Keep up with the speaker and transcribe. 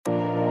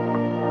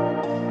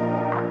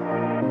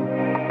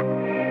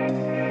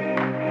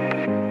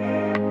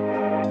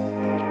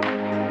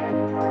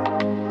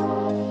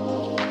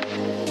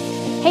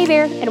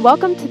there, and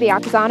welcome to the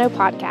Oxano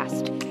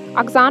podcast.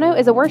 Oxano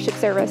is a worship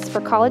service for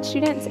college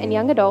students and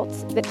young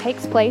adults that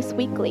takes place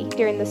weekly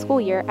during the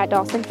school year at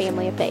Dawson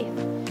Family of Faith.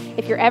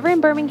 If you're ever in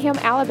Birmingham,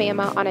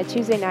 Alabama on a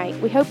Tuesday night,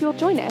 we hope you'll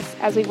join us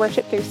as we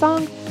worship through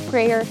song,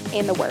 prayer,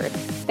 and the Word.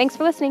 Thanks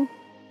for listening.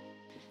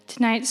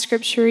 Tonight's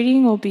scripture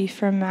reading will be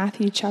from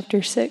Matthew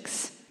chapter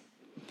 6.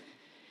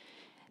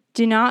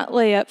 Do not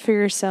lay up for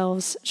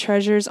yourselves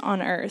treasures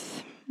on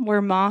earth,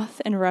 where moth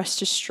and rust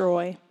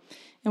destroy,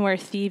 and where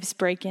thieves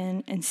break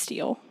in and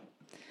steal.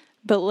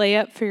 But lay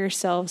up for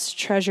yourselves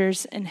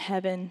treasures in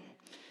heaven,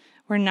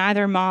 where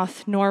neither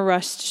moth nor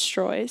rust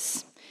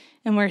destroys,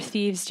 and where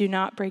thieves do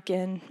not break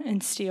in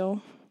and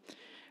steal.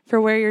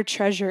 For where your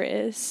treasure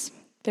is,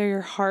 there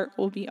your heart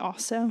will be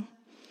also.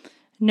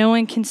 No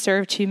one can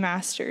serve two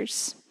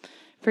masters,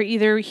 for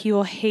either he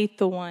will hate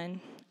the one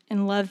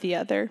and love the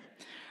other,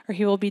 or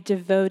he will be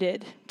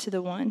devoted to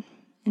the one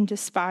and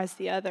despise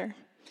the other.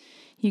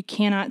 You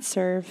cannot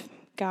serve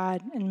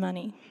God and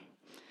money.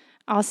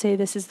 I'll say,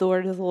 this is the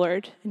word of the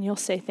Lord, and you'll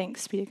say,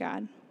 thanks be to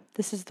God.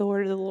 This is the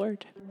word of the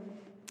Lord.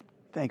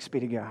 Thanks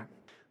be to God.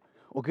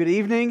 Well, good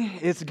evening.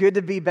 It's good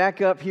to be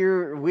back up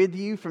here with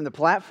you from the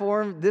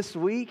platform this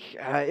week.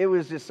 It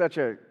was just such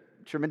a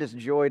tremendous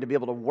joy to be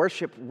able to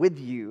worship with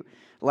you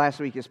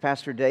last week as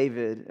Pastor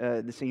David,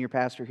 the senior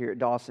pastor here at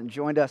Dawson,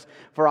 joined us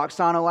for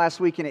Oxano last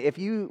week. And if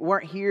you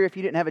weren't here, if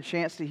you didn't have a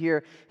chance to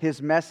hear his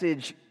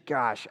message,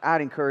 gosh, I'd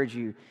encourage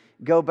you.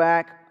 Go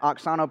back,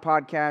 Oxano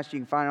podcast. You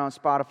can find it on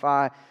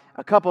Spotify.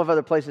 A couple of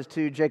other places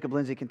too. Jacob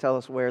Lindsay can tell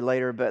us where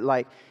later. But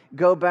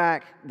go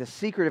back. The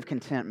secret of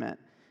contentment,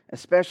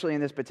 especially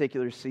in this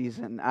particular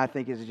season, I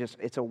think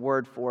it's a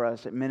word for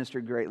us. It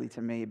ministered greatly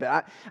to me.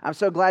 But I'm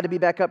so glad to be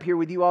back up here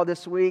with you all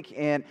this week.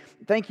 And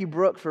thank you,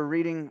 Brooke, for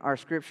reading our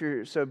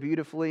scripture so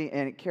beautifully.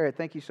 And Kara,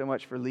 thank you so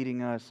much for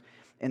leading us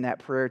in that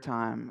prayer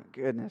time.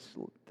 Goodness,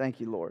 thank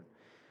you, Lord.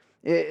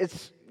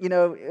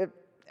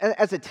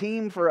 As a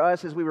team for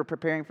us, as we were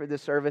preparing for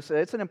this service,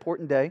 it's an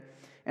important day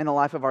in the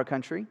life of our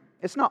country.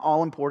 It's not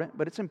all important,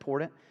 but it's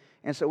important.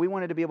 And so we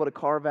wanted to be able to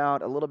carve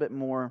out a little bit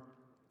more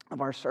of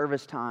our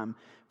service time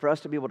for us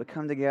to be able to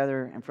come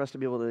together and for us to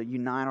be able to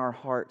unite our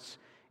hearts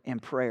in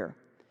prayer.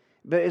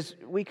 But as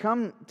we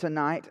come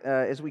tonight,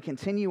 as we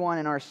continue on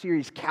in our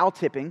series, Cow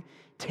Tipping,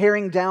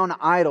 Tearing Down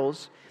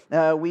Idols,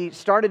 we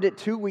started it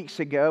 2 weeks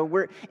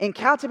ago. In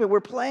cow tipping, we're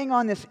playing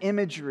on this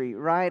imagery,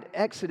 right?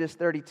 Exodus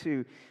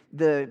 32.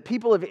 The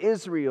people of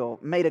Israel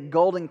made a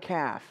golden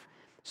calf,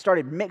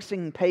 started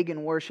mixing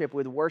pagan worship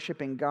with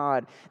worshiping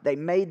God. They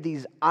made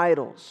these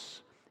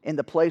idols in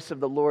the place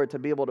of the Lord to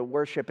be able to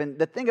worship. And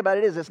the thing about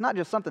it is, it's not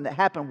just something that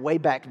happened way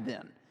back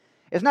then.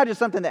 It's not just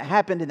something that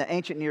happened in the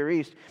ancient Near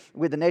East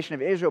with the nation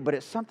of Israel, but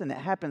it's something that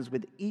happens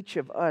with each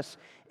of us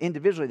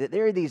individually, that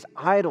there are these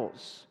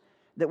idols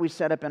that we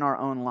set up in our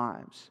own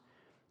lives.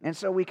 And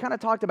so we kind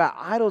of talked about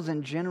idols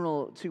in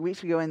general 2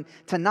 weeks ago, and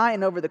tonight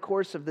and over the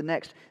course of the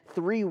next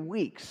 3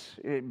 weeks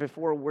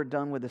before we're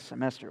done with the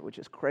semester, which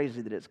is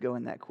crazy that it's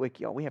going that quick,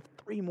 y'all. We have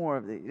 3 more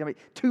of these,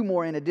 2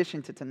 more in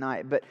addition to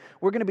tonight, but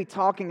we're going to be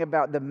talking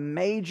about the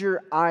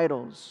major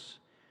idols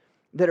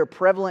that are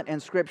prevalent in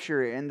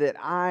Scripture and that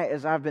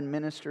as I've been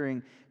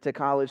ministering to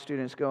college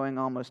students going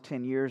almost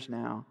 10 years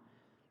now,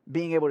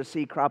 being able to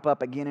see crop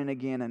up again and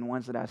again and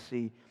ones that I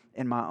see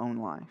in my own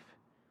life.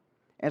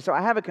 And so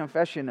I have a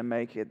confession to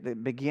make at the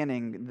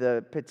beginning.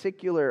 The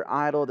particular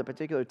idol, the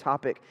particular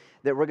topic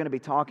that we're going to be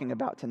talking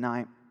about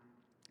tonight,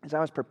 as I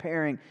was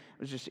preparing, I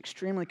was just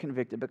extremely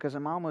convicted because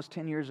in my almost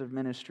 10 years of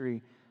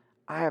ministry,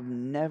 I have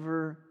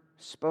never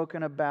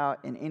spoken about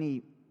in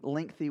any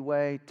lengthy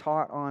way,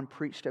 taught on,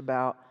 preached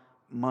about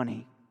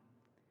money.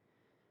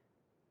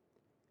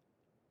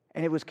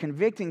 And it was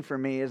convicting for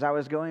me as I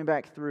was going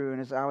back through and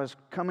as I was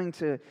coming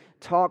to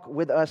talk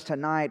with us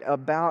tonight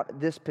about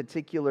this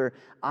particular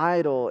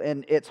idol.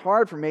 And it's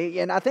hard for me,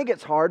 and I think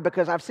it's hard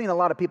because I've seen a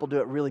lot of people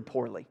do it really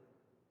poorly,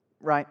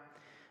 right?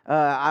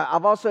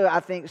 I've also, I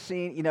think,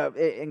 seen,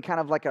 in kind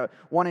of like a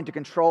wanting to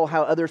control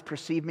how others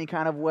perceive me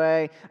kind of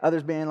way.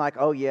 Others being like,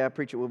 oh yeah,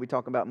 preacher, we'll be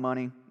talking about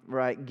money,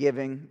 right?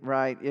 Giving,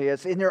 right?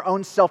 It's in their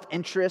own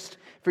self-interest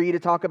for you to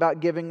talk about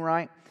giving,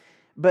 right?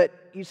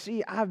 But you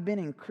see, I've been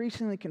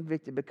increasingly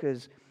convicted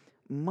because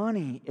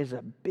money is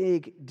a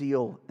big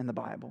deal in the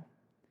Bible.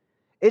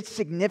 It's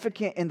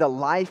significant in the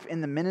life, in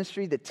the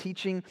ministry, the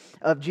teaching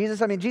of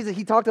Jesus. I mean, Jesus,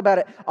 He talked about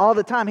it all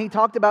the time. He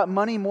talked about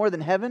money more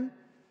than heaven.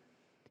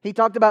 He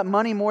talked about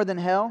money more than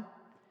hell.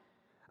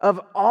 Of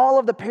all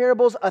of the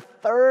parables, a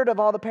third of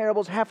all the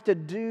parables have to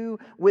do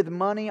with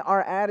money,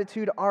 our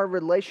attitude, our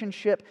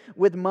relationship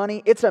with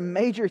money. It's a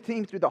major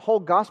theme through the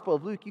whole Gospel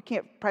of Luke. You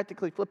can't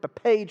practically flip a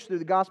page through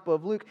the Gospel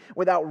of Luke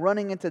without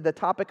running into the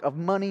topic of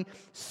money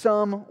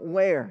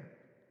somewhere.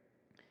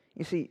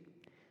 You see,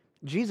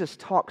 Jesus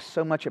talks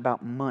so much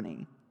about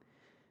money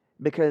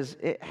because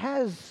it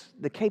has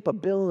the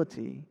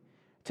capability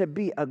to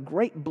be a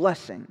great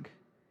blessing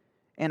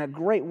and a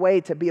great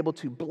way to be able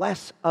to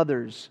bless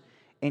others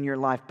in your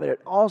life, but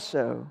it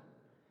also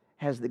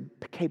has the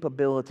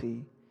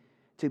capability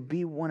to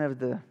be one of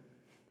the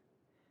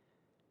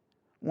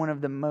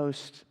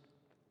most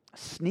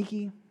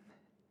sneaky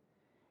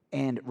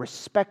and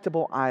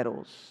respectable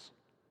idols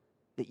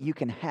that you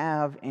can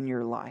have in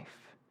your life.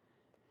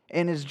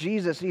 And as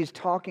Jesus, he's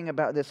talking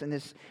about this, and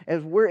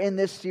as we're in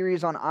this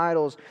series on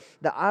idols,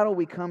 the idol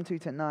we come to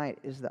tonight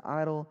is the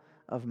idol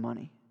of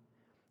money.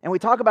 And we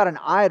talk about an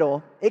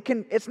idol,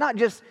 it's not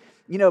just,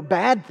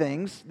 bad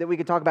things that we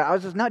can talk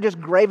about. It's not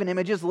just graven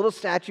images, little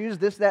statues,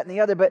 this, that, and the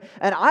other. But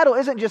an idol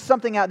isn't just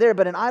something out there,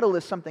 but an idol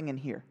is something in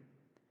here.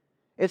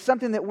 It's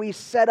something that we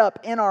set up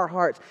in our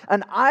hearts.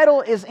 An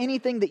idol is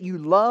anything that you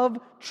love,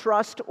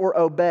 trust, or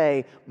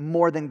obey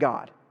more than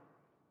God.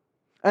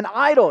 An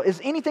idol is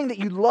anything that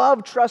you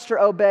love, trust, or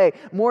obey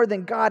more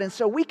than God. And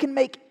so we can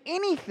make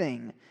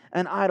anything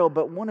an idol,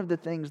 but one of the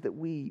things that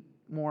we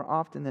more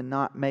often than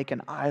not make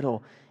an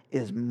idol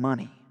is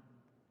money.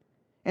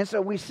 And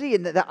so we see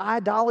in the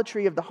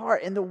idolatry of the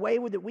heart and the way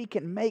that we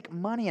can make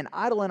money an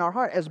idol in our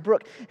heart, as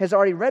Brooke has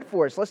already read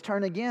for us. Let's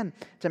turn again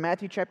to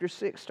Matthew chapter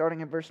 6,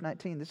 starting in verse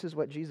 19. This is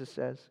what Jesus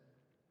says.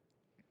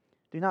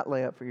 Do not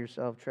lay up for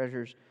yourself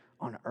treasures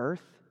on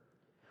earth,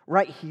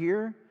 right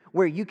here,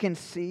 where you can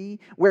see,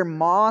 where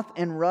moth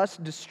and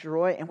rust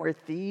destroy, and where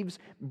thieves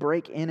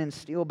break in and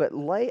steal, but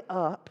lay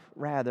up,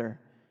 rather,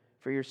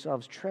 for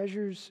yourselves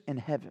treasures in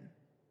heaven,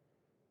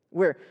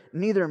 where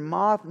neither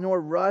moth nor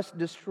rust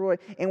destroy,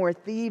 and where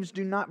thieves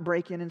do not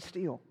break in and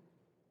steal.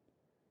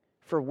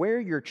 For where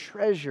your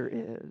treasure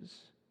is,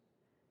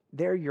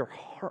 there your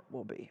heart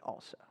will be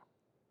also.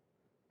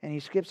 And he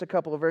skips a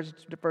couple of verses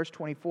to verse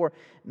 24.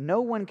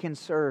 No one can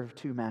serve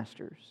two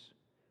masters.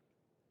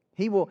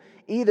 He will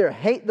either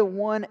hate the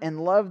one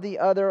and love the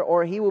other,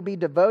 or he will be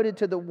devoted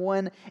to the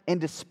one and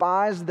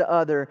despise the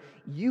other.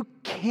 You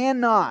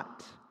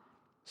cannot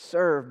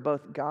serve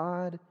both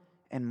God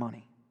and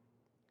money.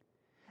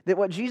 That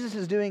what Jesus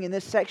is doing in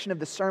this section of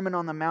the Sermon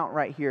on the Mount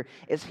right here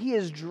is he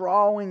is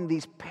drawing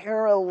these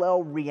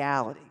parallel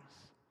realities.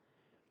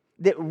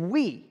 That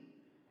we,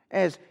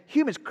 as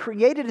humans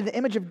created in the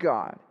image of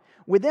God,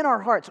 within our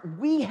hearts,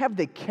 we have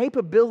the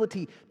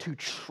capability to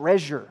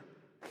treasure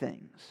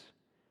things.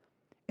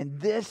 And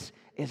this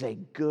is a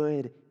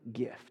good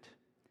gift.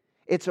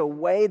 It's a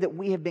way that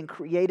we have been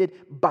created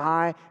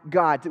by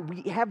God. That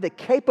we have the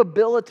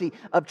capability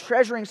of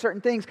treasuring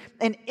certain things.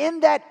 And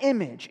in that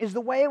image is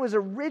the way it was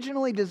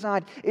originally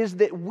designed, is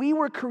that we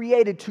were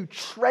created to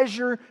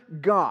treasure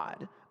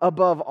God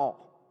above all.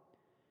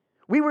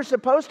 We were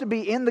supposed to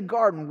be in the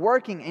garden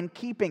working and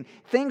keeping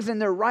things in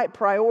their right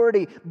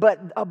priority, but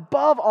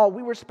above all,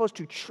 we were supposed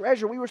to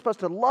treasure, we were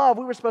supposed to love,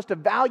 we were supposed to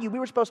value, we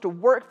were supposed to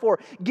work for,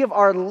 give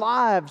our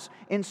lives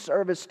in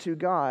service to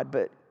God.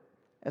 But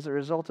as a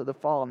result of the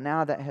fall,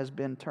 now that has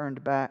been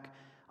turned back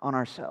on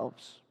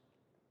ourselves.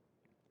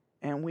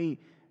 And we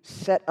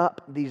set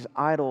up these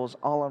idols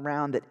all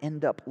around that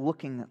end up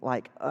looking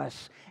like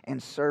us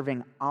and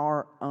serving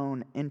our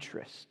own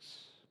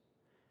interests.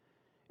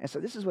 And so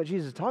this is what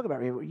Jesus is talking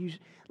about here. You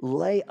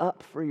lay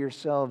up for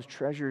yourselves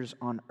treasures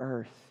on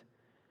earth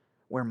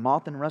where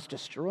moth and rust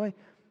destroy.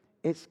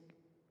 It's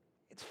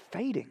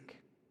fading.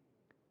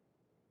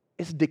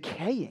 It's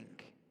decaying.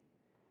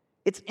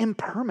 It's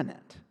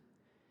impermanent.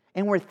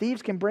 And where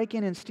thieves can break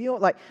in and steal,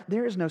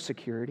 there is no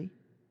security.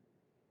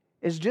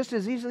 It's just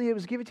as easily it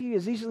was given to you,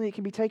 as easily it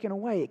can be taken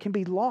away. It can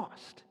be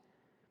lost.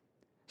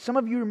 Some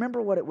of you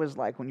remember what it was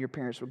like when your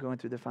parents were going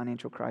through the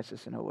financial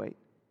crisis in 2008.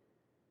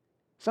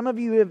 Some of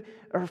you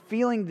are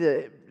feeling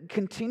the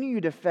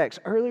continued effects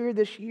earlier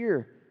this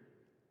year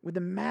with the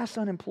mass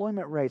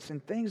unemployment rates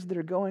and things that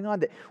are going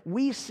on, that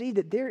we see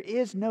that there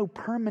is no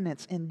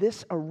permanence in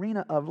this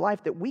arena of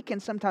life, that we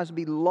can sometimes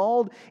be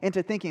lulled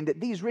into thinking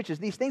that these riches,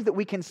 these things that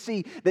we can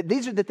see, that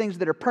these are the things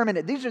that are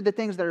permanent, these are the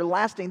things that are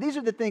lasting, these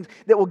are the things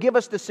that will give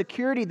us the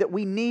security that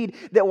we need,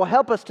 that will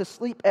help us to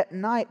sleep at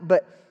night.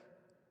 But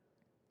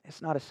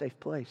it's not a safe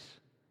place.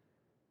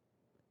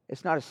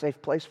 It's not a safe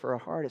place for a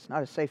heart. It's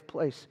not a safe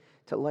place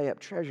to lay up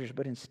treasures,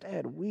 but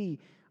instead we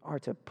are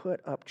to put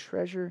up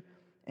treasure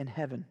in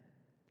heaven.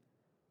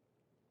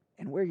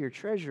 And where your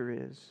treasure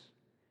is,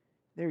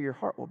 there your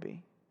heart will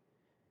be.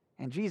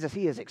 And Jesus,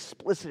 he is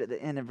explicit at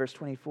the end in verse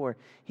 24.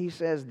 He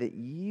says that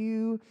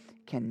you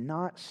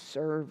cannot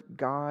serve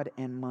God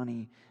and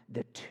money.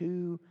 The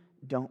two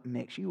don't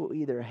mix. You will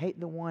either hate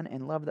the one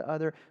and love the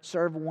other,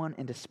 serve one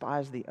and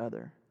despise the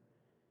other.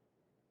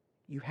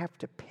 You have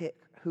to pick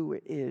who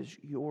it is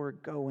you're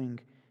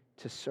going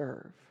to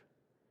serve.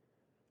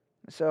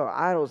 So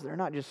idols, they're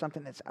not just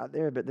something that's out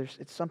there, but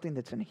it's something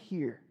that's in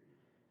here.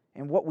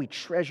 And what we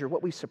treasure,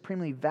 what we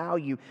supremely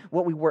value,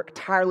 what we work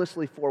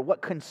tirelessly for,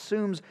 what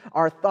consumes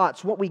our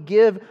thoughts, what we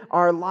give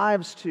our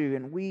lives to.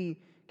 And we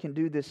can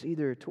do this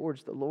either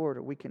towards the Lord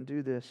or we can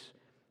do this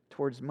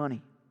towards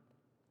money.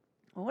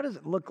 Well, what does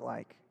it look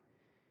like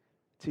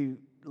to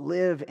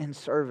live in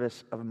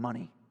service of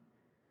money?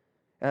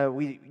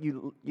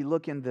 You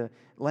look in the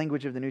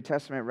language of the New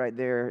Testament right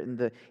there, in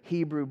the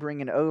Hebrew,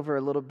 bringing over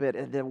a little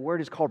bit, the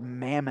word is called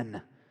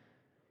mammon.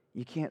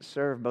 You can't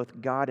serve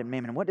both God and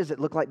mammon. What does it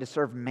look like to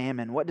serve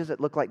mammon? What does it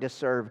look like to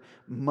serve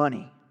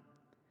money?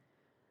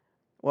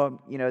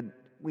 Well,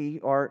 we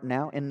are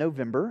now in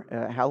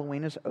November.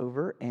 Halloween is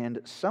over, and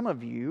some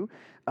of you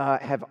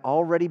have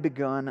already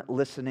begun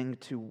listening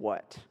to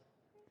what?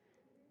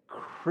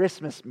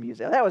 Christmas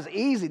music. That was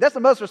easy. That's the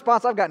most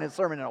response I've gotten in a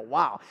sermon in a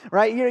while,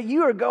 right?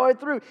 You are going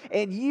through,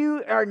 and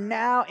you are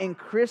now in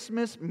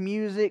Christmas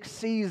music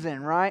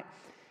season, right?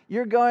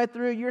 You're going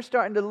through, you're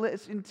starting to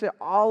listen to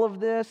all of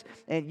this,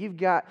 and you've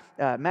got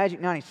Magic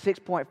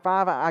 96.5.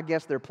 I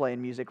guess they're playing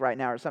music right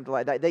now or something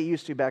like that. They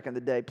used to back in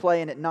the day,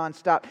 playing it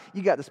nonstop.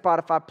 You got the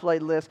Spotify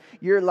playlist.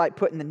 You're like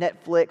putting the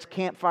Netflix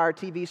campfire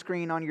TV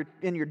screen on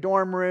in your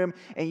dorm room,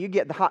 and you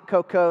get the hot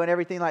cocoa and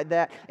everything like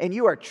that, and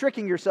you are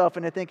tricking yourself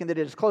into thinking that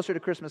it is closer to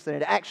Christmas than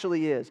it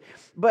actually is.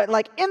 But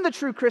like in the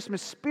true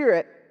Christmas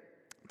spirit,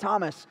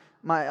 Thomas,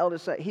 my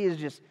eldest son, he is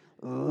just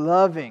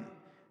loving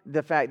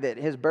the fact that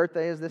his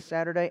birthday is this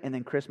Saturday and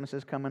then Christmas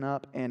is coming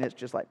up, and it's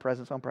just like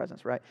presents on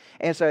presents, right?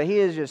 And so he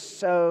is just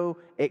so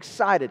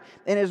excited.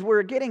 And as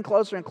we're getting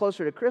closer and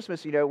closer to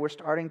Christmas, we're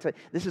starting to,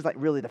 this is like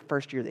really the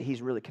first year that he's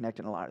really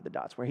connecting a lot of the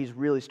dots, where he's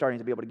really starting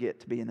to be able to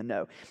get to be in the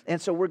know.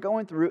 And so we're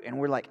going through, and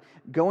we're like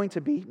going to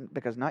be,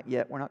 because not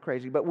yet, we're not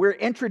crazy, but we're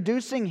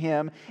introducing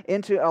him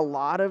into a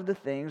lot of the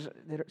things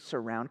that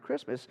surround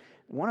Christmas.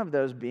 One of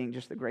those being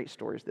just the great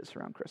stories that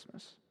surround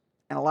Christmas.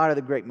 And a lot of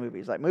the great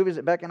movies, like movies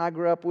that Beck and I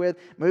grew up with,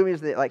 movies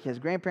that like his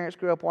grandparents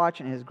grew up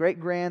watching, his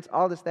great-grands,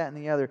 all this, that, and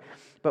the other.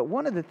 But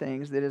one of the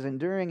things that is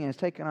enduring and has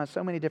taken on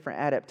so many different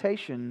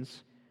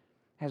adaptations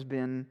has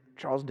been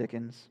Charles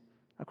Dickens'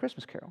 A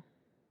Christmas Carol,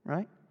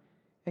 right?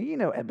 And you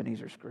know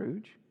Ebenezer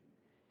Scrooge.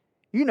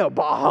 You know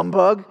Bah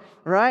Humbug,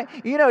 right?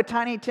 You know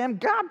Tiny Tim,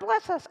 God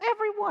bless us,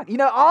 everyone. You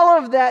know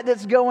all of that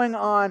that's going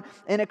on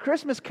in A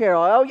Christmas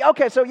Carol. Oh,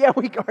 okay, so yeah,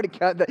 we already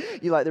got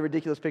that. You like the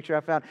ridiculous picture I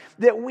found?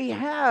 That we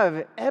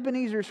have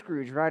Ebenezer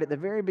Scrooge right at the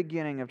very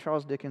beginning of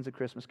Charles Dickens' A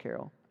Christmas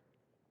Carol.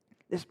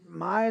 This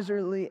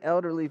miserly,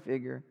 elderly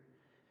figure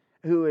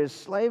who is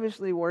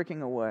slavishly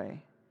working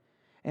away.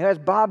 And has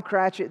Bob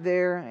Cratchit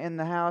there in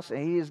the house,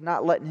 and he is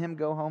not letting him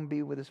go home,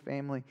 be with his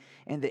family,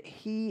 and that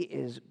he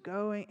is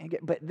going and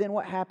but then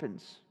what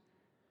happens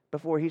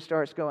before he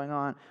starts going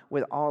on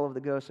with all of the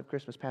ghosts of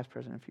Christmas past,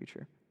 present, and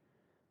future?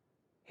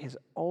 His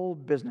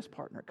old business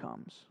partner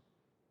comes.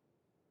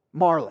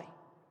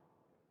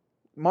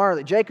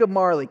 Jacob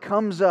Marley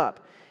comes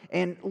up,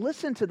 and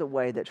listen to the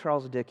way that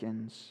Charles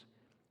Dickens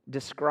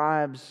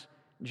describes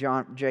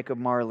Jacob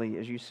Marley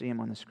as you see him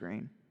on the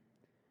screen.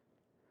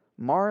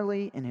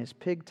 Marley in his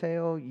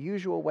pigtail,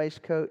 usual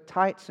waistcoat,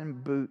 tights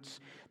and boots,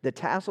 the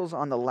tassels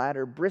on the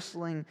latter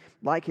bristling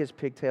like his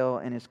pigtail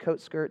and his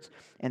coat skirts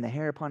and the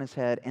hair upon his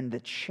head, and the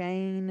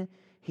chain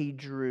he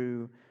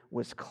drew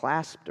was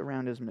clasped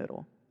around his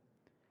middle.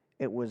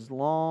 It was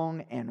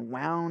long and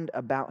wound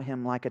about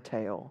him like a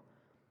tail,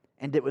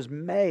 and it was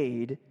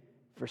made,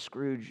 for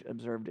Scrooge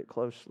observed it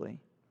closely,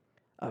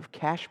 of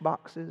cash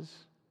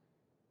boxes,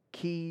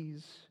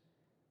 keys,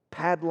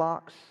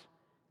 padlocks,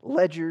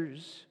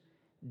 ledgers,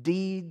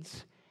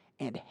 deeds,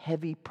 and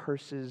heavy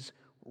purses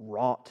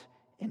wrought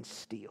in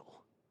steel.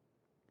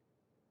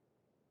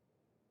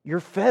 You're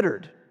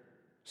fettered,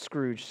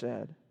 Scrooge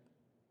said,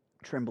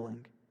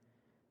 trembling.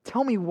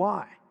 Tell me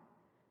why.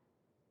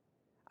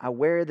 I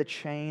wear the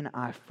chain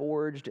I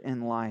forged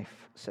in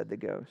life, said the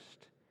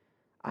ghost.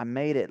 I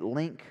made it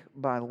link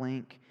by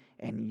link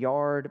and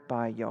yard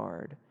by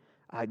yard.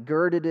 I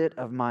girded it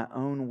of my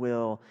own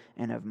will,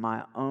 and of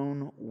my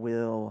own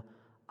will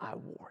I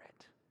wore it.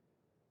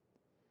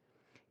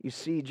 You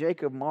see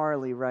Jacob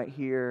Marley right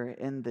here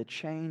in the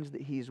chains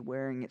that he's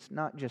wearing. It's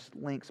not just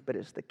links, but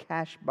it's the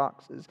cash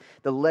boxes,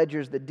 the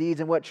ledgers, the deeds.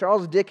 And what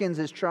Charles Dickens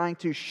is trying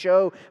to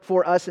show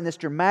for us in this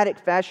dramatic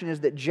fashion is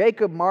that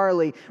Jacob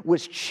Marley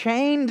was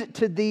chained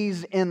to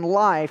these in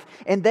life,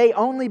 and they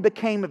only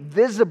became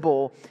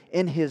visible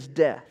in his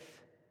death.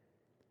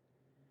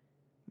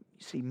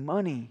 You see,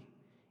 money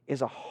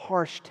is a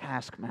harsh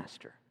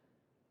taskmaster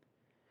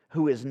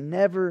who is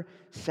never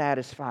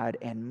satisfied,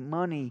 and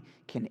money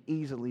can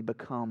easily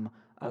become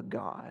a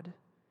god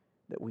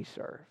that we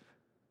serve.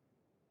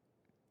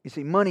 You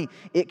see, money,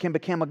 it can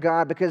become a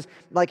god because,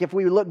 like if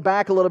we look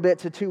back a little bit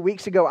to 2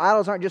 weeks ago,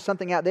 idols aren't just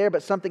something out there,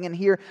 but something in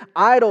here.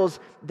 Idols,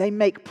 they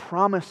make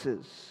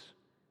promises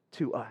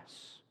to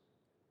us.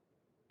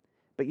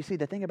 But you see,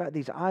 the thing about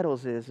these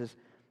idols is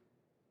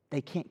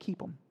they can't keep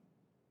them.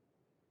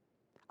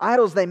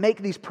 Idols, they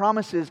make these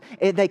promises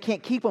and they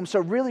can't keep them.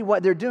 So really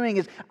what they're doing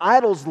is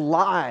idols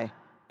lie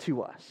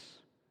to us.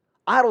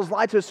 Idols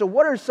lie to us. So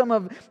what are some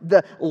of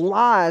the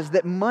lies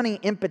that money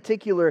in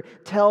particular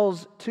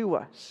tells to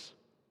us?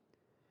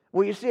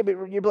 Well, you see,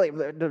 you're like,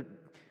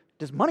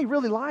 does money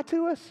really lie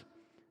to us?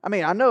 I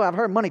mean, I know I've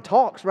heard money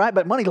talks, right?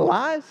 But money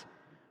lies?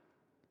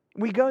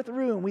 We go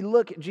through and we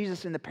look at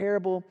Jesus in the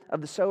parable of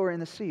the sower and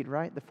the seed,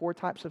 right? The 4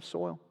 types of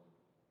soil.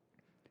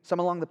 Some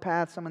along the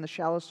path, some in the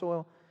shallow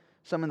soil,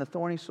 some in the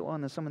thorny soil,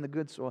 and then some in the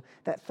good soil.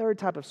 That 3rd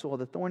type of soil,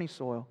 the thorny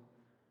soil,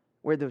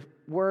 where the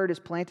word is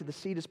planted, the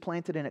seed is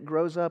planted, and it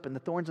grows up, and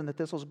the thorns and the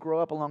thistles grow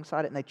up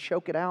alongside it, and they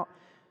choke it out.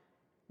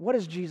 What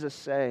does Jesus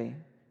say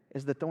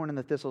is the thorn and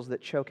the thistles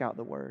that choke out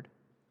the word?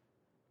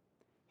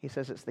 He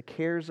says it's the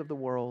cares of the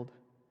world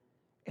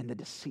in the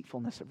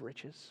deceitfulness of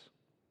riches.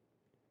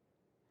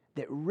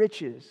 That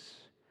riches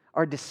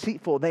are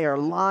deceitful. They are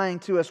lying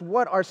to us.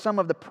 What are some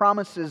of the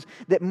promises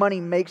that money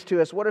makes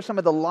to us? What are some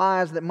of the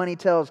lies that money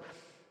tells?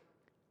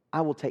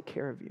 I will take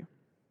care of you.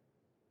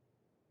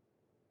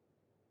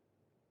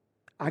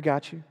 I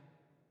got you.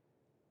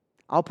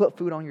 I'll put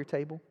food on your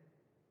table.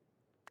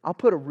 I'll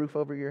put a roof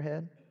over your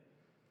head.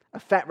 A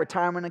fat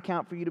retirement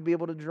account for you to be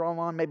able to draw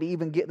on. Maybe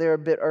even get there a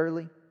bit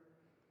early.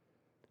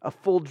 A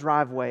full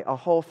driveway, a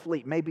whole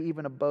fleet, maybe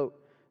even a boat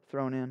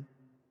thrown in.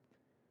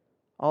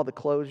 All the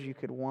clothes you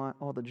could want,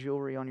 all the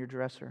jewelry on your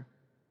dresser.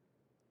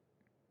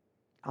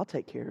 I'll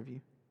take care of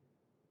you.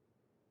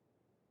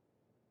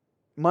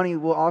 Money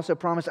will also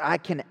promise, I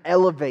can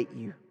elevate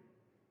you.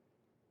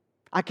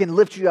 I can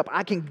lift you up.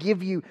 I can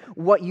give you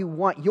what you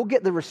want. You'll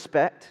get the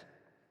respect.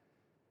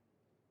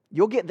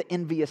 You'll get the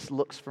envious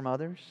looks from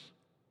others.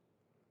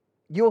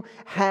 You'll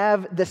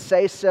have the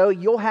say-so.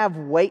 You'll have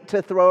weight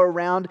to throw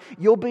around.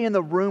 You'll be in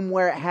the room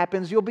where it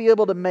happens. You'll be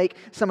able to make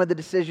some of the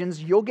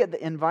decisions. You'll get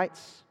the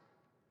invites.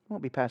 You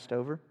won't be passed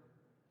over.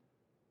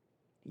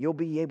 You'll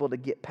be able to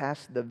get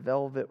past the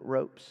velvet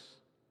ropes.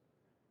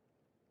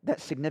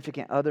 That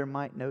significant other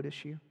might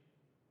notice you.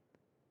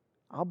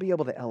 I'll be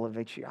able to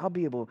elevate you. I'll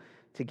be able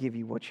to give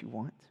you what you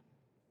want.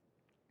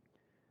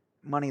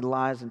 Money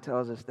lies and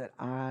tells us that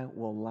I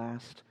will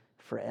last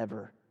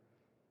forever.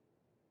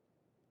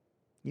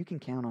 You can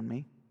count on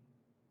me.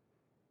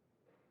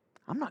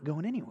 I'm not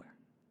going anywhere.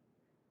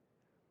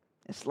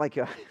 It's like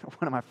one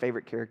of my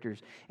favorite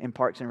characters in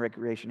Parks and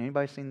Recreation.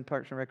 Anybody seen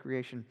Parks and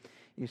Recreation?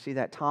 You see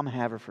that Tom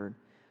Haverford.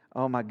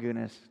 Oh my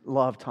goodness,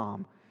 love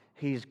Tom.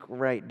 He's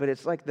great. But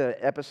it's like the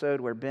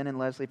episode where Ben and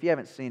Leslie, if you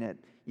haven't seen it,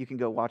 you can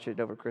go watch it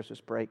over Christmas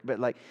break. But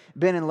like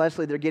Ben and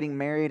Leslie, they're getting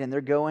married and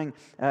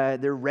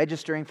they're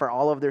registering for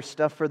all of their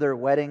stuff for their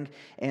wedding.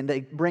 And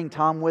they bring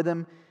Tom with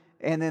them.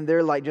 And then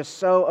they're like just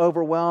so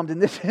overwhelmed.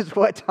 And this is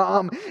what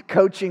Tom,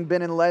 coaching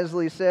Ben and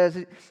Leslie,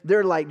 says.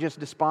 They're like just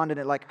despondent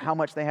at like how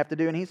much they have to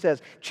do. And he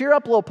says, cheer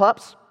up, little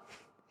pups.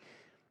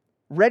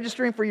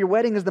 Registering for your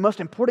wedding is the most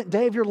important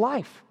day of your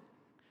life.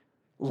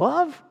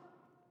 Love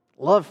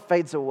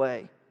fades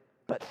away.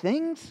 But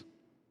things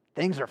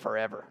are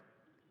forever.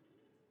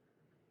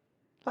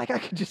 Like I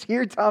could just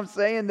hear Tom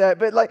saying that,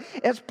 but like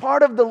as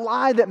part of the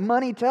lie that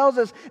money tells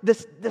us,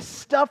 the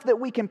stuff that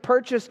we can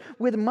purchase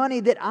with money,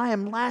 that I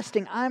am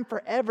lasting, I'm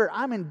forever,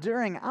 I'm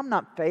enduring, I'm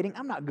not fading,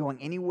 I'm not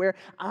going anywhere,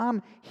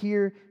 I'm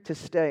here to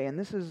stay. And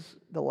this is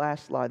the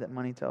last lie that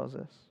money tells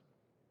us.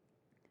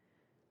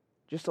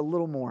 Just a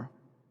little more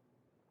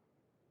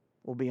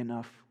will be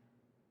enough.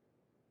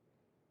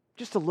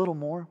 Just a little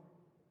more.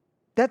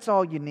 That's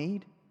all you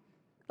need.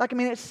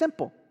 It's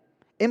simple.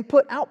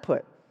 Input,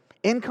 output.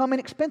 Income and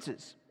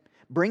expenses.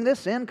 Bring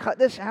this in, cut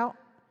this out.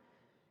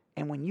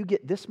 And when you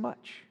get this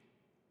much,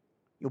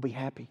 you'll be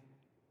happy.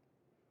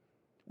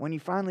 When you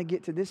finally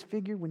get to this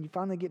figure, when you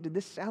finally get to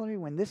this salary,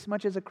 when this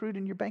much is accrued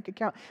in your bank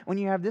account, when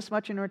you have this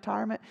much in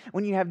retirement,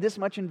 when you have this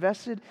much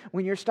invested,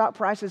 when your stock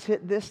prices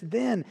hit this,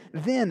 then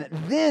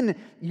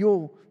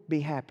you'll be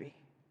happy.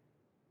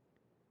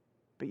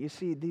 But you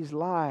see, these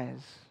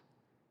lies,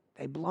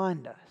 they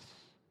blind us.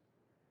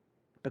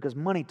 Because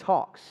money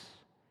talks.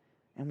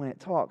 And when it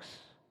talks,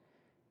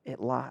 it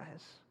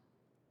lies.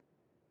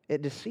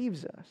 It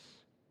deceives us.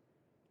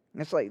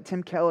 It's like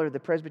Tim Keller, the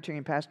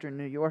Presbyterian pastor in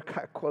New York,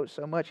 I quote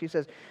so much. He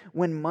says,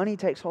 when money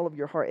takes hold of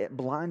your heart, it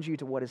blinds you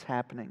to what is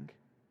happening.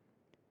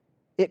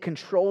 It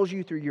controls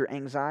you through your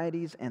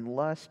anxieties and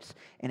lusts,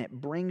 and it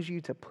brings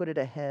you to put it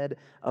ahead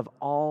of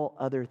all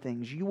other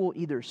things. You will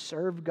either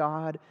serve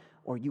God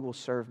or you will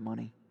serve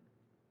money.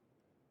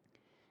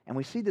 And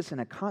we see this in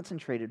a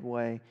concentrated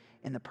way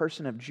in the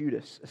person of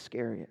Judas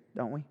Iscariot,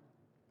 don't we?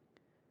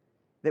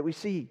 That we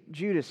see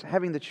Judas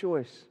having the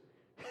choice,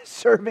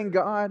 serving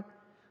God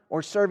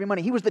or serving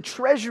money. He was the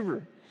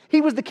treasurer.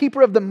 He was the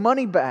keeper of the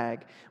money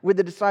bag with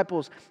the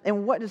disciples.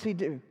 And what does he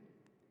do?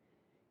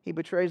 He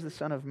betrays the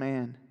Son of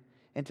Man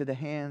into the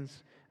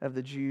hands of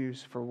the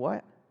Jews for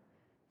what?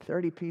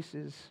 30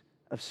 pieces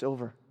of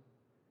silver.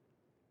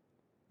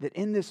 That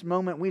in this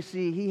moment we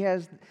see he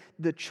has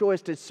the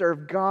choice to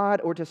serve God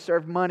or to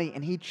serve money,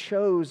 and he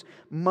chose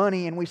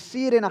money. And we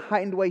see it in a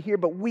heightened way here,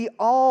 but we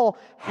all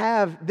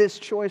have this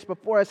choice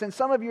before us. And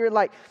some of you are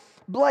like,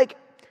 Blake,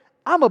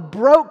 I'm a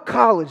broke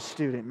college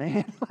student,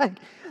 man.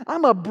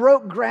 I'm a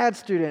broke grad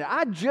student.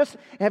 I just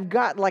have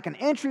got like an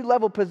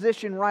entry-level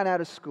position right out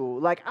of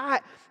school. I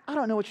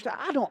don't know what you're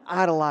talking. I don't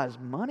idolize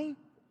money.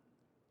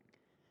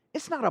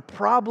 It's not a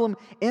problem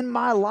in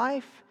my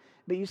life.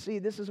 But you see,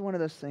 this is one of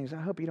those things. I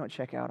hope you don't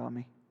check out on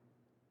me.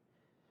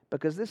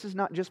 Because this is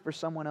not just for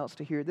someone else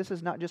to hear. This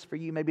is not just for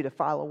you maybe to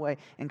file away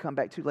and come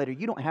back to later.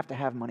 You don't have to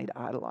have money to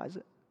idolize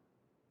it.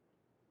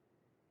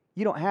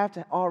 You don't have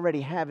to already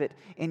have it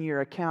in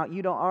your account.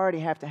 You don't already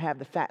have to have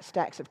the fat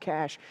stacks of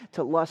cash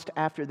to lust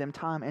after them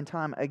time and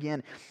time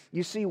again.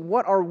 You see,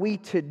 what are we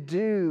to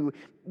do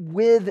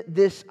with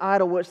this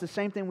idol? Well, it's the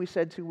same thing we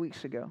said 2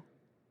 weeks ago.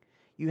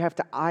 You have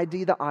to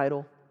ID the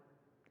idol.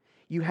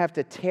 You have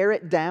to tear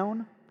it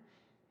down.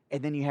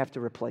 And then you have to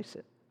replace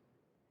it.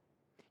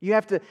 You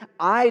have to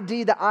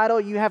ID the idol,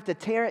 you have to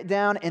tear it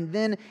down, and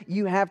then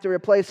you have to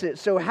replace it.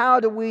 So how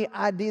do we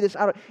ID this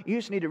idol? You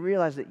just need to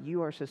realize that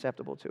you are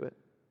susceptible to it,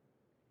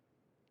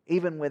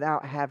 even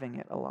without having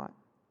it a lot.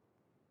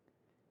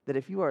 That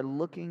if you are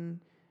looking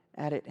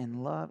at it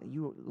in love,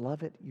 you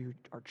love it, you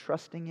are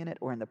trusting in it,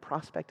 or in the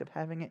prospect of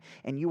having it,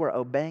 and you are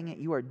obeying it,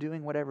 you are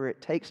doing whatever it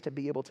takes to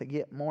be able to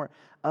get more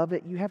of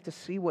it, you have to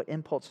see what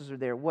impulses are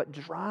there, what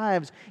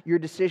drives your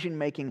decision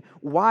making.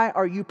 Why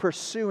are you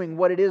pursuing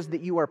what it is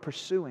that you are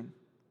pursuing?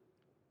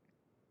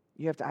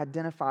 You have to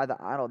identify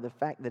the idol, the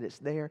fact that it's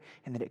there,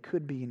 and that it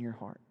could be in your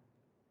heart.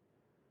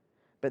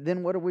 But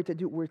then what are we to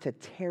do? We're to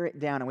tear it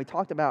down. And we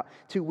talked about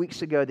 2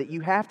 weeks ago that you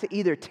have to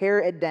either tear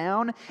it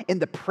down in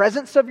the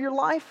presence of your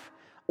life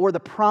or the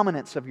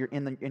prominence of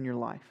in your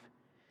life.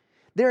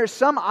 There are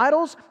some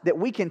idols that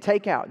we can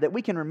take out, that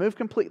we can remove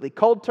completely,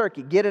 cold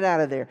turkey, get it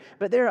out of there.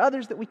 But there are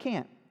others that we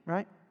can't,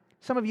 right?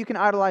 Some of you can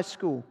idolize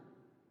school,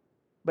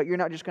 but you're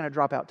not just going to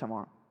drop out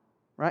tomorrow,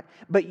 right?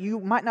 But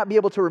you might not be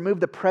able to remove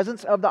the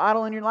presence of the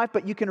idol in your life,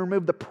 but you can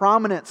remove the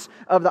prominence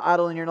of the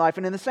idol in your life.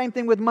 And then the same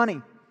thing with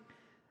money.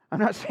 I'm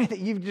not saying that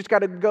you've just got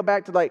to go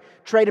back to like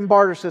trade and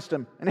barter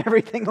system and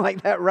everything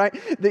like that, right?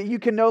 That you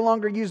can no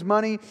longer use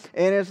money,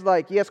 and it's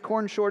like, yes,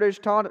 corn shortage,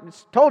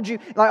 told you,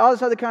 like all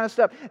this other kind of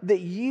stuff.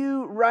 That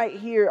you right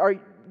here are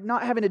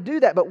not having to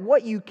do that, but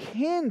what you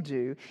can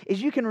do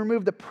is you can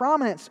remove the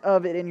prominence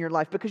of it in your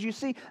life. Because you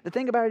see, the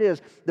thing about it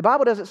is, the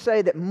Bible doesn't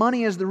say that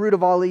money is the root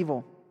of all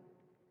evil.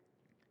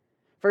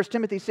 1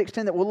 Timothy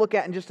 6:10 that we'll look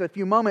at in just a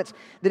few moments,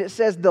 that it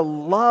says the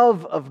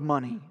love of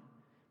money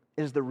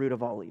is the root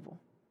of all evil.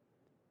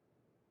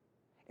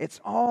 It's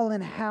all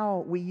in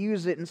how we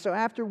use it. And so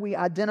after we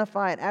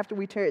identify it, after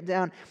we tear it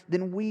down,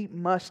 then we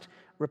must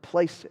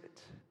replace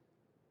it.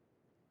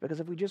 Because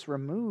if we just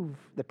remove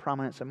the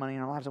prominence of money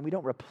in our lives and we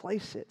don't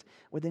replace it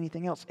with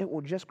anything else, it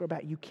will just grow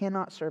back. You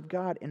cannot serve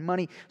God and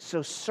money.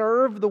 So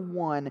serve the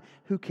one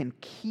who can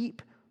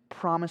keep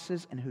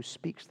promises and who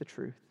speaks the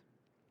truth.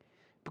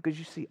 Because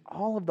you see,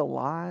 all of the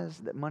lies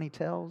that money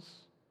tells,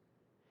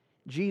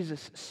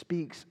 Jesus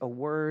speaks a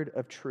word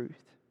of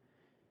truth.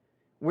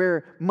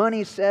 Where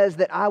money says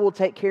that I will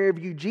take care of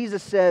you,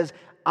 Jesus says,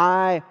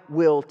 I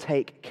will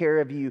take care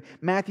of you.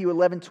 Matthew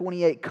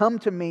 11:28, come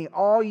to me,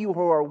 all you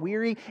who are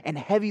weary and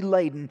heavy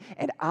laden,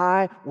 and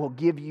I will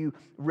give you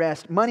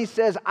rest. Money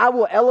says, I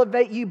will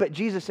elevate you, but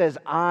Jesus says,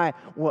 I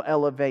will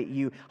elevate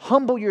you.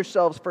 Humble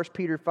yourselves, 1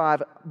 Peter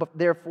 5,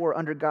 therefore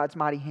under God's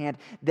mighty hand,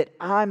 that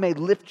I may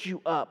lift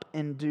you up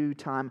in due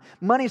time.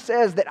 Money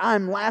says that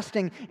I'm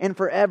lasting and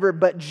forever,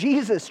 but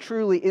Jesus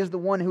truly is the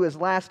one who is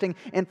lasting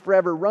and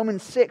forever.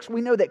 Romans 6,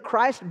 we know that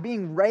Christ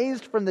being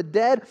raised from the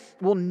dead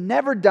will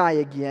never die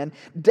again.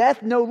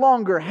 Death no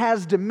longer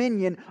has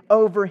dominion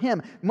over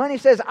him. Money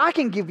says, I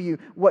can give you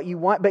what you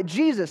want, but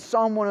Jesus,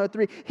 Psalm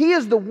 103, He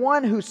is the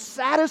one who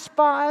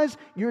satisfies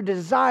your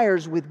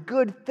desires with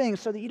good things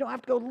so that you don't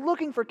have to go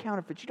looking for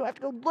counterfeits. You don't have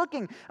to go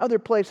looking other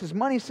places.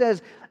 Money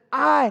says,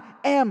 I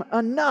am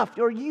enough,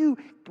 or you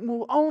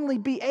will only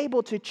be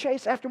able to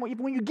chase after what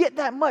when you get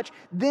that much,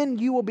 then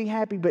you will be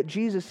happy. But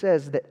Jesus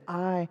says that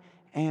I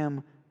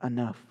am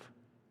enough.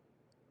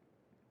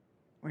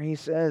 Where He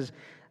says,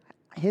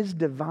 His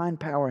divine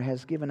power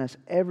has given us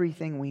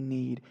everything we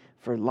need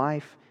for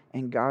life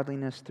and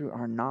godliness through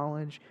our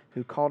knowledge,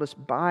 who called us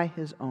by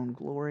His own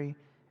glory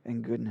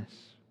and goodness.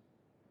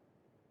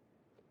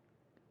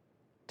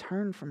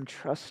 Turn from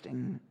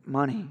trusting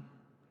money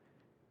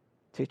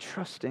to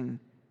trusting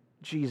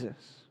Jesus,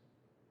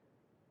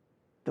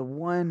 the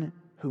one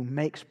who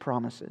makes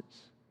promises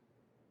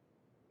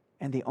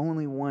and the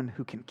only one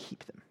who can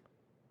keep them.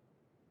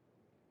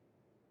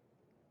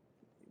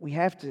 We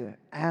have to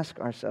ask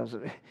ourselves,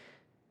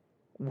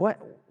 what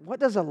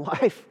does a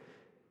life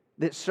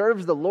that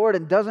serves the Lord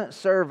and doesn't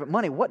serve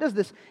money, what does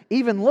this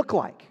even look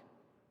like?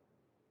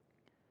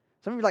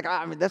 Some of you are like,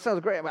 I mean, that sounds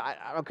great.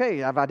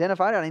 Okay, I've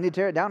identified it. I need to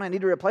tear it down. I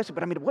need to replace it.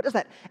 But I mean, what does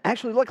that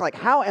actually look like?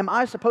 How am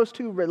I supposed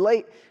to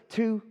relate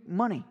to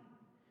money?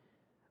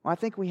 Well, I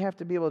think we have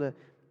to be able to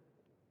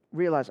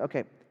realize,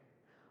 okay,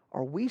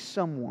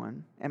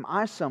 am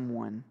I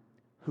someone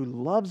who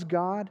loves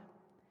God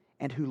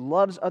and who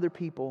loves other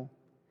people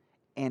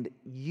and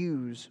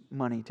use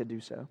money to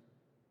do so?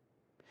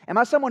 Am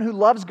I someone who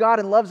loves God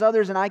and loves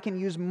others and I can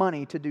use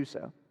money to do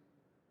so?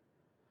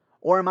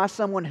 Or am I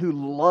someone who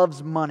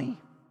loves money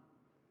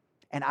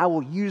and I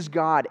will use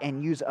God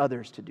and use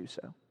others to do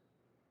so?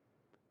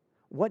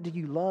 What do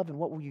you love and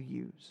what will you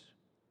use?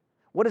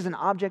 What is an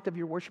object of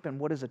your worship and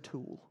what is a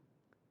tool?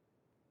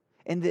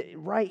 And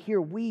right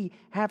here we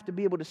have to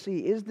be able to see,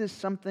 is this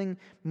something,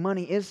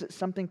 money, is it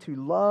something to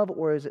love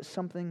or is it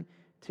something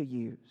to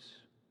use?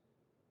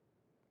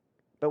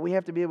 But we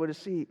have to be able to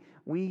see,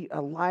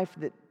 a life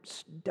that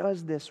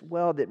does this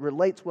well, that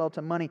relates well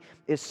to money,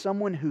 is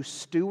someone who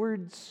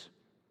stewards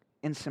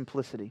in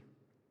simplicity.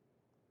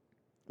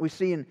 We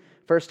see in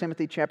 1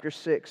 Timothy chapter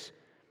 6,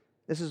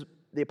 this is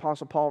the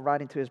Apostle Paul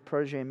writing to his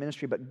protege in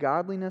ministry, but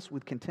godliness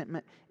with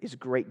contentment is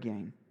great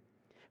gain.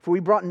 For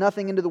we brought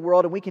nothing into the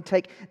world and we can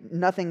take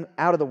nothing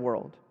out of the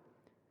world.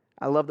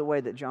 I love the way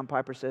that John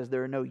Piper says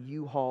there are no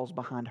U-Hauls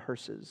behind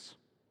hearses,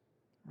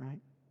 right?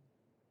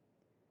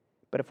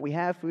 But if we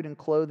have food and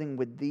clothing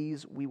with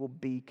these, we will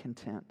be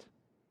content.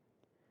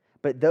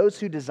 But those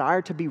who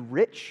desire to be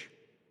rich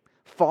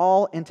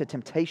fall into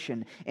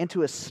temptation,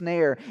 into a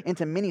snare,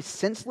 into many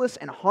senseless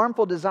and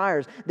harmful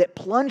desires that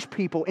plunge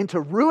people into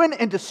ruin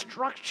and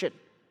destruction.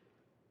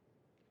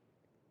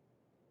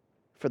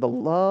 For the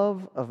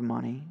love of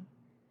money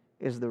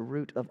is the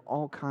root of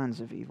all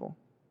kinds of evil.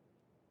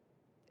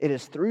 It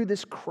is through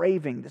this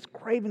craving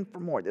for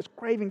more, this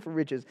craving for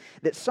riches,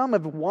 that some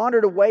have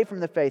wandered away from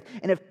the faith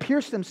and have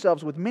pierced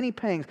themselves with many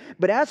pangs.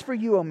 But as for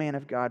you, O man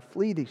of God,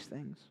 flee these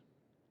things.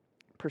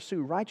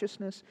 Pursue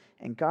righteousness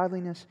and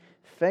godliness,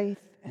 faith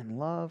and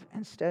love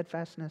and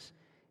steadfastness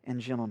and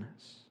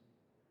gentleness.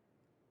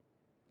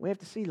 We have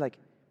to see, we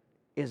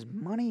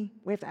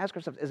have to ask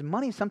ourselves, is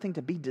money something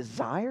to be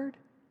desired?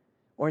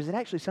 Or is it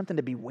actually something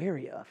to be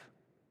wary of?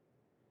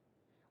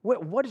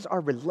 What is our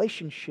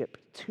relationship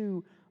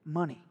to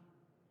money?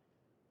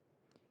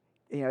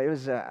 It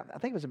was, I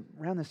think it was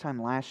around this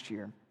time last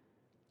year,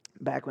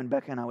 back when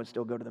Becca and I would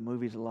still go to the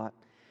movies a lot.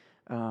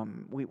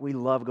 We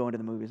love going to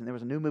the movies. And there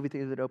was a new movie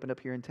theater that opened up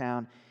here in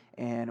town,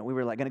 and we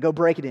were going to go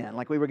break it in.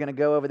 We were going to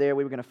go over there.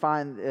 We were going to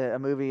find a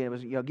movie. It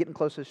was getting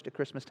closest to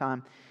Christmas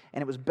time,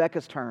 and it was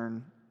Becca's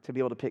turn to be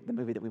able to pick the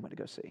movie that we went to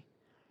go see.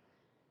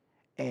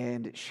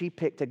 And she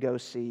picked to go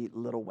see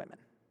Little Women,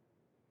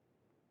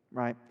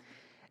 right?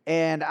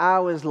 And I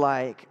was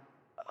like,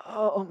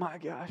 oh my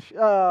gosh.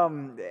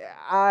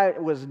 I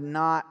was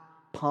not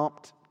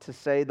pumped, to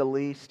say the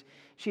least.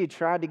 She had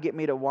tried to get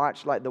me to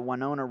watch the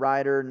Winona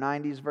Ryder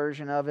 90s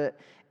version of it.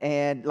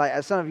 And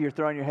some of you are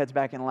throwing your heads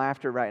back in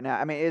laughter right now.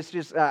 I mean, it's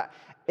just,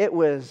 it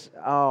was,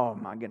 oh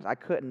my goodness, I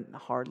couldn't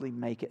hardly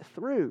make it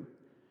through.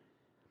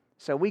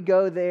 So we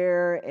go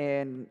there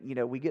and,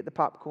 we get the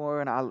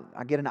popcorn.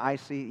 I get an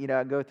icy,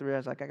 I go through it. I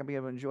was like, I can be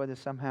able to enjoy this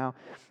somehow.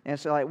 And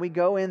so we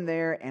go in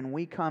there and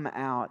we come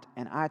out,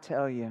 and I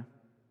tell you,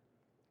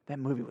 that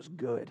movie was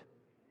good.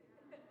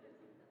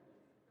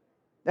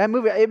 That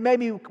movie, it made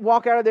me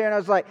walk out of there and I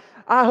was like,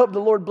 I hope the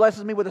Lord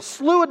blesses me with a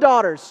slew of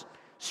daughters,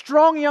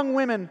 strong young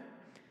women.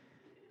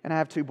 And I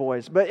have 2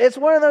 boys. But it's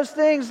one of those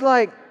things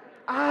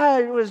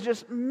I was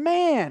just,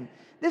 man,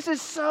 this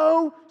is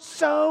so,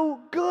 so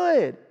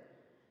good.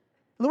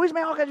 Louise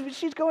May,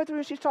 she's going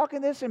through, she's talking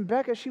this, and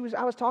Becca,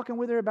 I was talking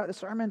with her about the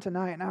sermon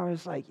tonight, and I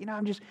was like,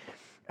 I'm just,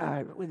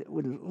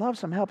 would love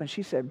some help. And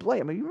she said, Blake,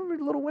 you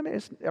remember Little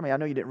Women? I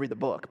know you didn't read the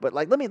book, but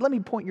let me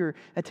point your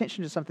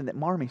attention to something that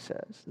Marmee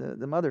says,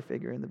 the mother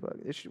figure in the book.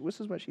 This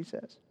is what she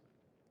says.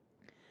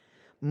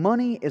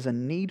 Money is a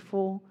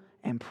needful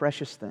and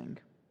precious thing,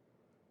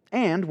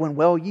 and when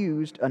well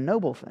used, a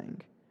noble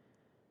thing.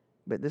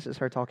 But this is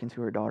her talking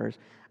to her daughters.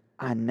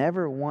 I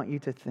never want you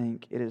to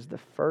think it is the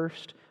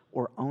first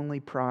or only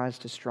prize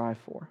to strive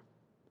for.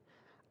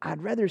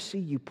 I'd rather see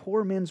you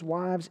poor men's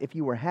wives if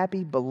you were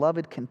happy,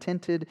 beloved,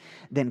 contented,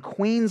 than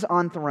queens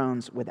on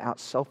thrones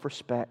without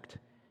self-respect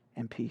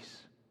and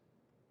peace.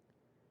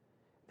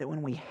 That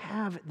when we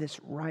have this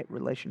right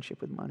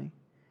relationship with money,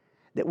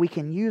 that we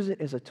can use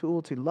it as a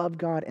tool to love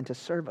God and to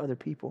serve other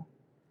people.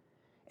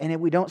 And if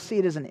we don't see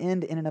it as an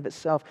end in and of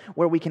itself,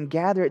 where we can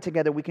gather it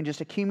together, we can just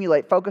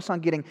accumulate, focus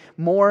on getting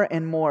more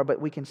and more, but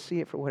we can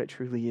see it for what it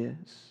truly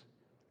is.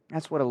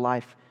 That's what a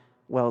life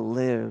well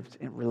lived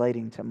in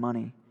relating to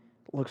money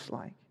looks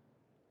like.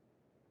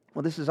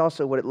 Well, this is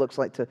also what it looks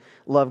like to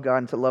love God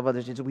and to love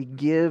others, is we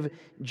give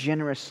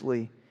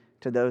generously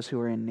to those who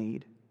are in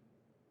need.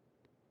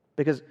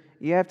 Because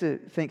you have to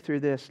think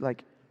through this,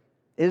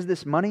 is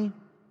this money?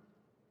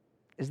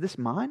 Is this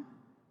mine?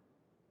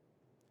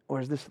 Or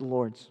is this the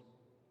Lord's?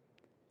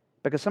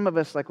 Because some of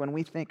us, when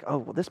we think, oh,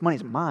 well, this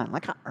money's mine,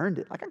 I earned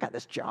it, I got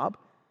this job.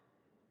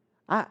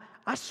 I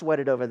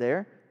sweated over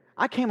there.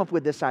 I came up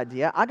with this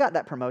idea. I got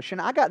that promotion.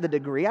 I got the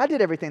degree. I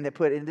did everything that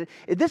put in.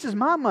 If this is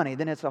my money,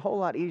 then it's a whole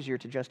lot easier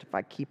to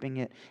justify keeping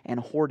it and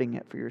hoarding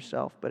it for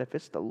yourself. But if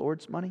it's the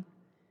Lord's money,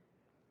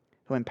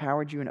 who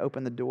empowered you and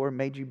opened the door,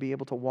 made you be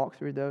able to walk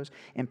through those,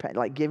 and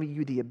giving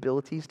you the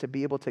abilities to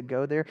be able to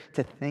go there,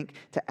 to think,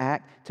 to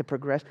act, to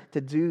progress,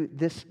 to do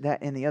this,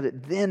 that, and the other,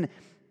 then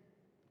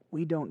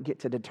we don't get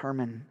to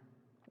determine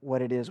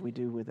what it is we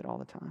do with it all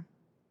the time.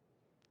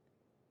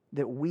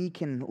 That we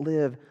can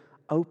live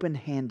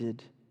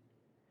open-handed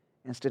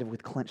instead of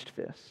with clenched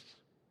fists.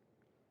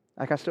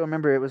 I still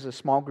remember it was a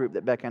small group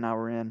that Becca and I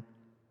were in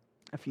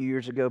a few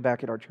years ago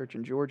back at our church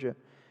in Georgia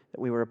that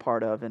we were a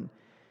part of. And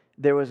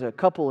there was a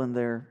couple in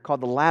there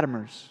called the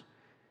Latimers.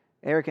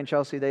 Eric and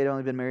Chelsea, they'd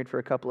only been married for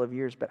a couple of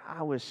years, but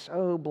I was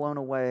so blown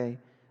away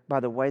by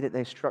the way that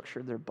they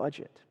structured their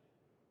budget.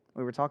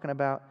 We were talking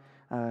about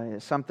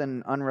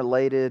something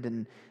unrelated,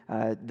 and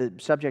the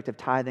subject of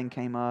tithing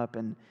came up,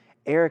 and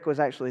Eric was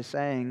actually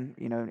saying,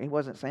 he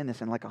wasn't saying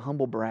this in a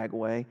humble brag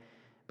way,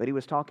 but he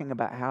was talking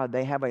about how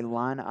they have a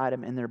line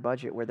item in their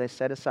budget where they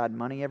set aside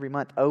money every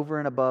month over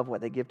and above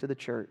what they give to the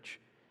church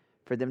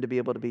for them to be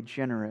able to be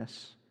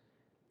generous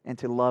and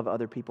to love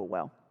other people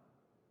well.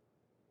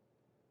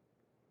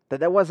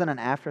 That wasn't an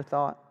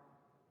afterthought.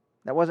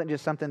 That wasn't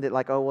just something that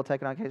like, oh, we'll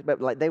take it on case,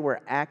 but like they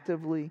were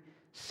actively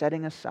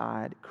setting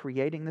aside,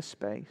 creating the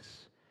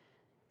space,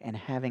 and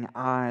having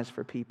eyes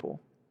for people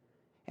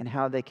and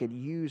how they could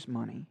use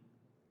money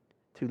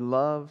to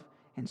love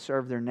and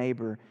serve their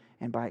neighbor,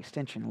 and by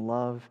extension,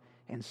 love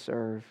and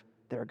serve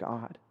their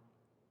God.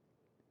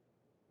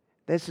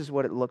 This is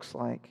what it looks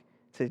like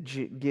to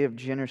give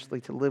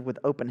generously, to live with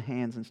open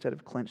hands instead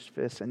of clenched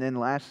fists. And then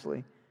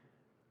lastly,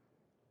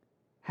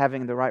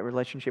 having the right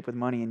relationship with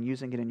money and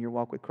using it in your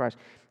walk with Christ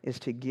is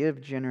to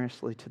give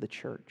generously to the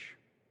church.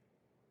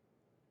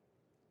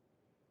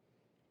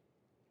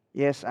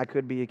 Yes, I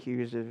could be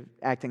accused of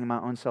acting in my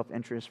own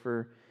self-interest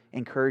for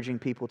encouraging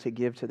people to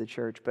give to the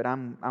church, but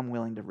I'm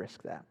willing to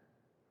risk that.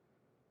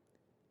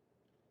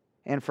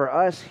 And for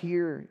us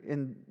here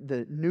in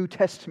the New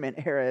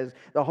Testament era, as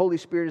the Holy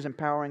Spirit is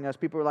empowering us,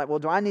 people are like, well,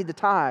 do I need the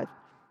tithe?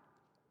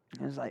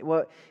 And it's like,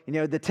 well, the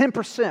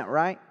 10%,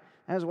 right?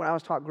 That was what I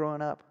was taught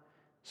growing up.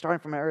 Starting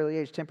from an early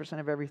age, 10%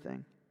 of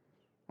everything.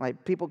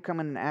 Like people come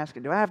in and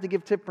asking, do I have to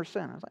give 10%?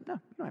 I was like, no,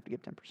 you don't have to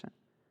give 10%.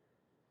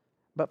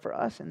 But for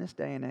us in this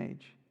day and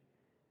age,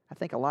 I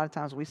think a lot of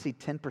times we see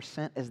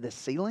 10% as the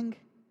ceiling,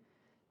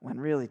 when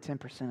really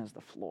 10% is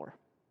the floor.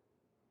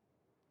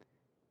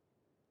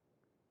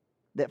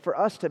 That for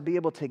us to be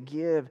able to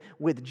give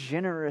with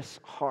generous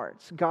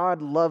hearts,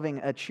 God-loving,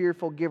 a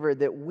cheerful giver,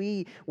 that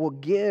we will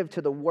give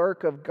to the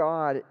work of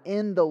God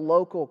in the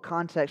local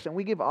context, and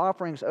we give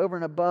offerings over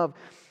and above,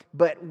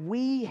 but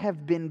we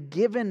have been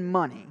given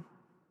money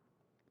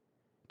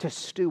to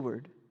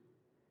steward.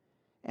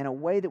 And a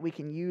way that we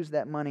can use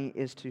that money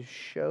is to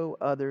show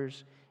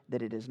others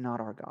that it is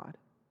not our God.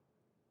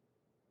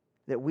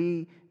 That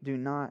we do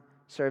not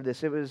serve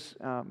this. It was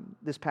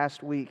this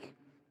past week,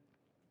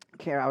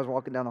 Kara, I was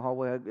walking down the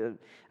hallway.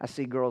 I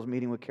see girls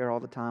meeting with Kara all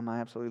the time. I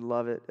absolutely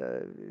love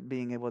it.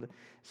 Being able to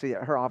see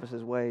her office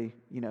is way,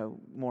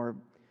 more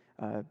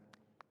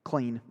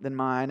clean than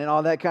mine and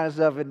all that kind of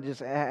stuff. And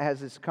just has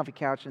this comfy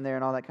couch in there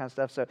and all that kind of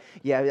stuff. So,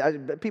 yeah,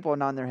 people are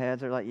nodding their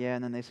heads. They're like, yeah,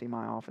 and then they see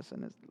my office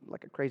and it's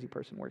like a crazy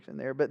person works in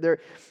there. But there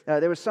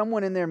was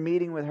someone in there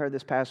meeting with her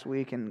this past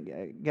week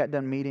and got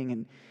done meeting,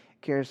 and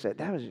Kara said,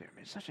 that was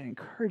such an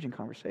encouraging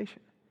conversation.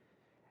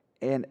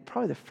 And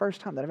probably the first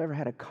time that I've ever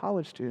had a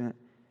college student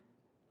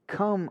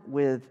come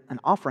with an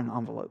offering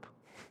envelope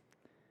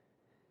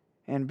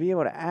and be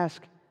able to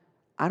ask,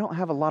 I don't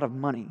have a lot of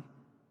money,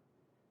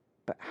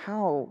 but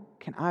how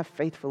can I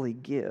faithfully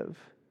give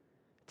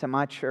to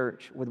my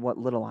church with what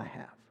little I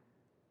have?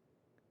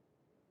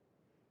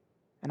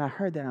 And I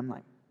heard that, I'm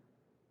like,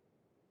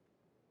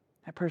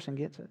 that person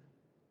gets it.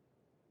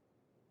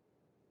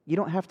 You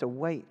don't have to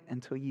wait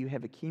until you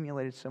have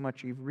accumulated so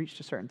much, you've reached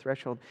a certain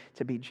threshold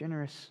to be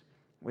generous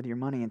with your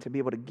money and to be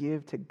able to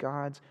give to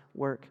God's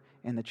work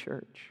in the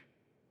church.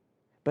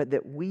 But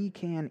that we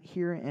can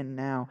here and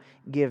now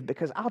give,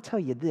 because I'll tell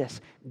you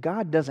this,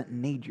 God doesn't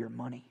need your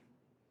money.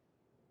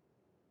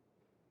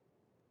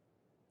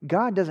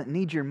 God doesn't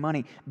need your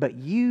money, but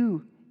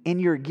you in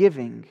your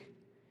giving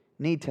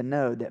need to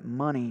know that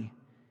money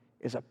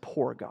is a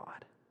poor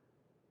God.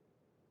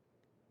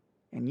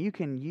 And you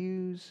can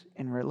use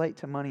and relate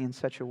to money in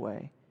such a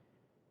way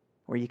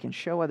where you can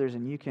show others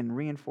and you can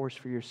reinforce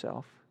for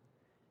yourself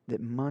that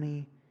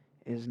money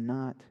is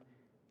not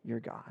your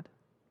God.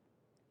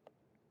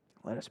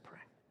 Let us pray.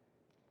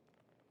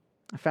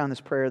 I found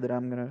this prayer that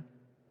I'm going to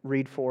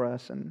read for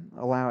us and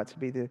allow it to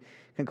be the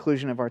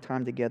conclusion of our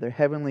time together.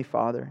 Heavenly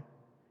Father,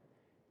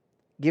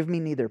 give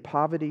me neither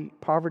poverty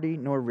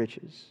nor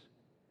riches,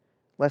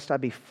 lest I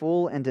be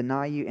full and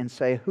deny you and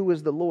say, who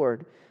is the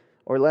Lord?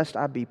 Or lest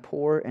I be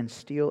poor and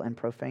steal and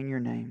profane your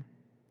name.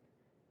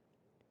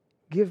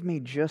 Give me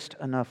just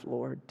enough,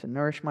 Lord, to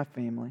nourish my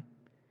family,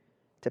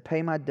 to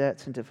pay my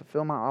debts and to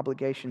fulfill my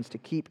obligations, to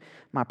keep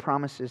my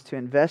promises, to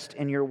invest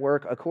in your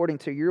work according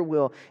to your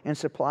will and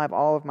supply of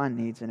all of my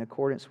needs in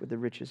accordance with the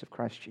riches of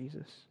Christ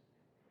Jesus.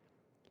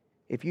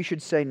 If you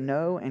should say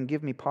no and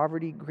give me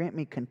poverty, grant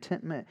me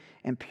contentment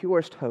and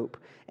purest hope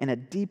and a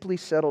deeply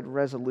settled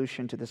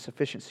resolution to the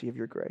sufficiency of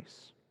your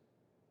grace.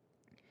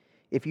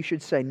 If you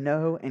should say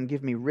no and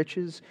give me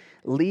riches,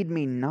 lead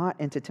me not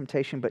into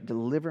temptation, but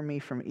deliver me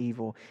from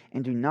evil,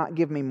 and do not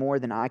give me more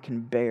than I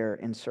can bear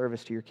in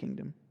service to your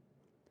kingdom.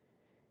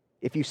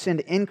 If you send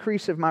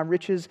increase of my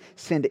riches,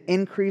 send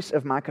increase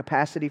of my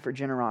capacity for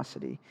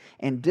generosity,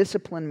 and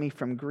discipline me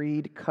from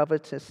greed,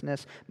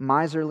 covetousness,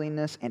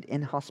 miserliness, and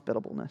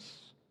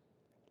inhospitableness.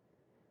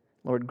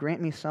 Lord,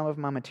 grant me some of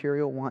my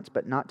material wants,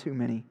 but not too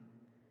many,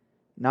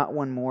 not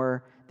one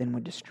more than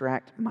would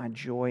distract my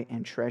joy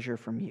and treasure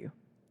from you.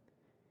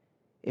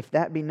 If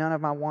that be none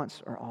of my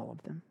wants or all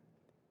of them,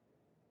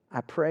 I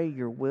pray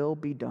your will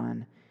be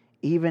done,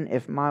 even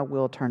if my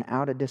will turn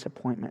out a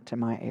disappointment to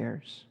my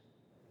heirs.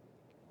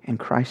 In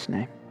Christ's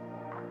name,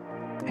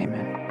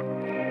 amen.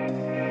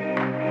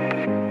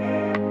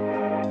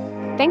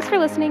 Thanks for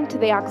listening to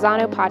the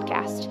Oxano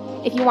podcast.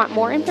 If you want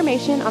more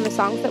information on the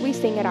songs that we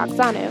sing at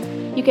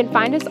Oxano, you can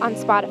find us on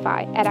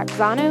Spotify at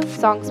Oxano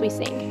Songs We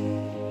Sing.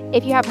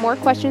 If you have more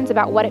questions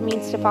about what it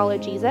means to follow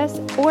Jesus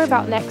or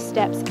about next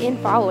steps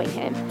in following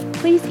him,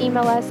 please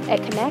email us at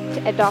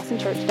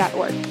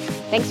connect@dawsonchurch.org.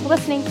 Thanks for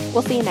listening.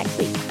 We'll see you next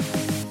week.